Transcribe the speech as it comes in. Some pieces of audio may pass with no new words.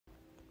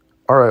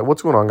All right,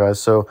 what's going on,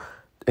 guys? So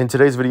in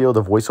today's video,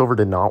 the voiceover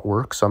did not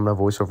work, so I'm going to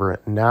voice over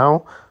it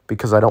now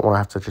because I don't want to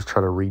have to just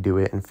try to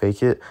redo it and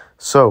fake it.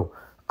 So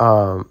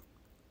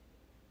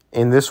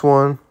in this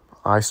one,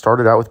 I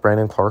started out with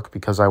Brandon Clark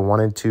because I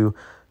wanted to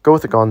go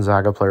with the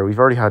Gonzaga player. We've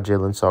already had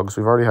Jalen Suggs.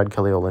 We've already had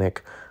Kelly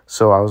Olynyk.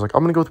 So I was like,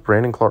 I'm going to go with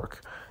Brandon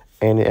Clark.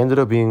 And it ended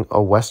up being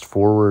a West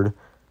forward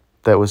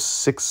that was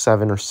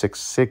 6'7" or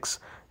 6'6",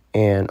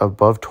 and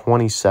above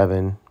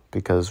 27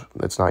 because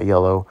it's not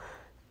yellow,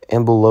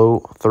 and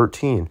below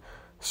 13.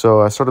 So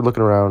I started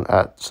looking around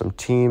at some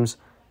teams,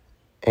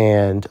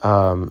 and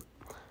I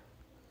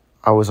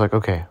was like,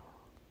 okay, a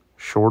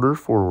shorter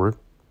forward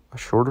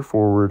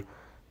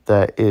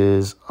that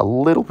is a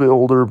little bit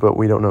older, but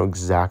we don't know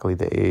exactly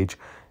the age,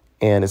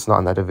 and it's not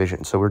in that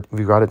division. So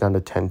we got it down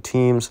to 10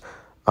 teams,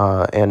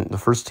 and the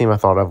first team I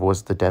thought of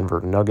was the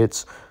Denver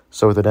Nuggets.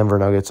 So with the Denver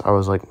Nuggets, I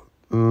was like,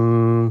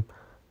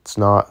 it's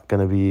not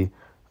going to be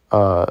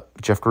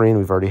Jeff Green.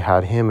 We've already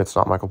had him. It's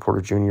not Michael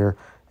Porter Jr.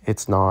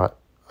 It's not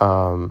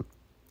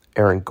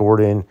Aaron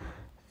Gordon.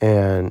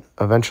 And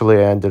eventually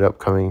I ended up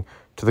coming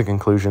to the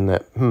conclusion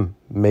that,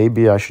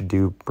 maybe I should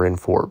do Bryn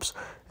Forbes.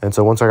 And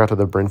so once I got to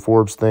the Bryn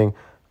Forbes thing,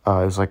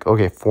 I was like,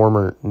 okay,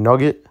 former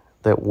Nugget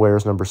that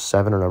wears number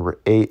 7 or number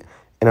 8.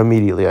 And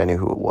immediately I knew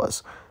who it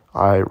was.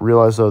 I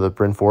realized, though, that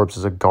Bryn Forbes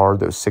is a guard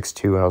that was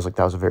 6'2", and I was like,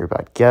 that was a very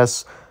bad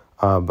guess.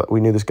 But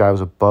we knew this guy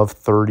was above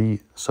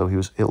 30, so he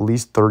was at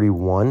least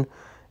 31.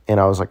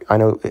 And I was like, I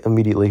know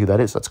immediately who that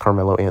is. That's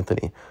Carmelo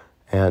Anthony.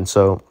 And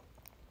so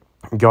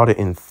got it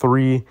in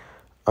 3.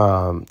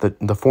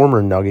 The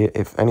former Nugget,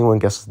 if anyone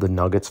guesses the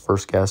Nuggets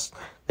first guess,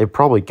 they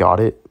probably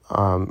got it,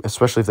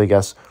 especially if they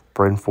guess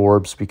Bryn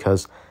Forbes,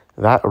 because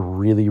that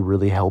really,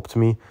 really helped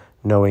me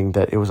knowing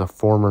that it was a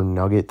former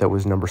Nugget that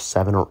was number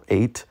 7 or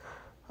 8.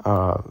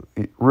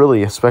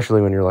 Really,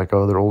 especially when you're like,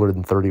 oh, they're older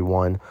than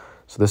 31.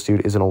 So this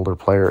dude is an older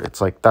player.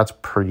 It's like, that's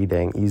pretty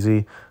dang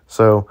easy.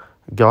 So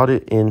got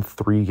it in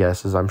 3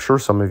 guesses. I'm sure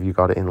some of you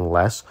got it in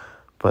less,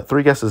 but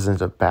 3 guesses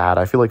isn't bad.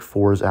 I feel like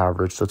 4 is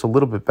average, so it's a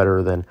little bit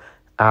better than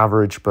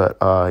average. But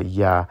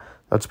yeah,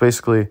 that's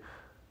basically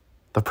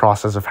the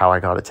process of how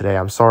I got it today.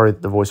 I'm sorry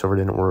the voiceover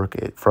didn't work.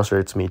 It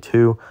frustrates me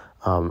too.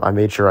 I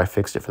made sure I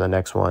fixed it for the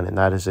next one, and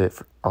that is it.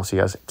 I'll see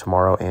you guys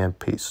tomorrow, and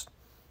peace.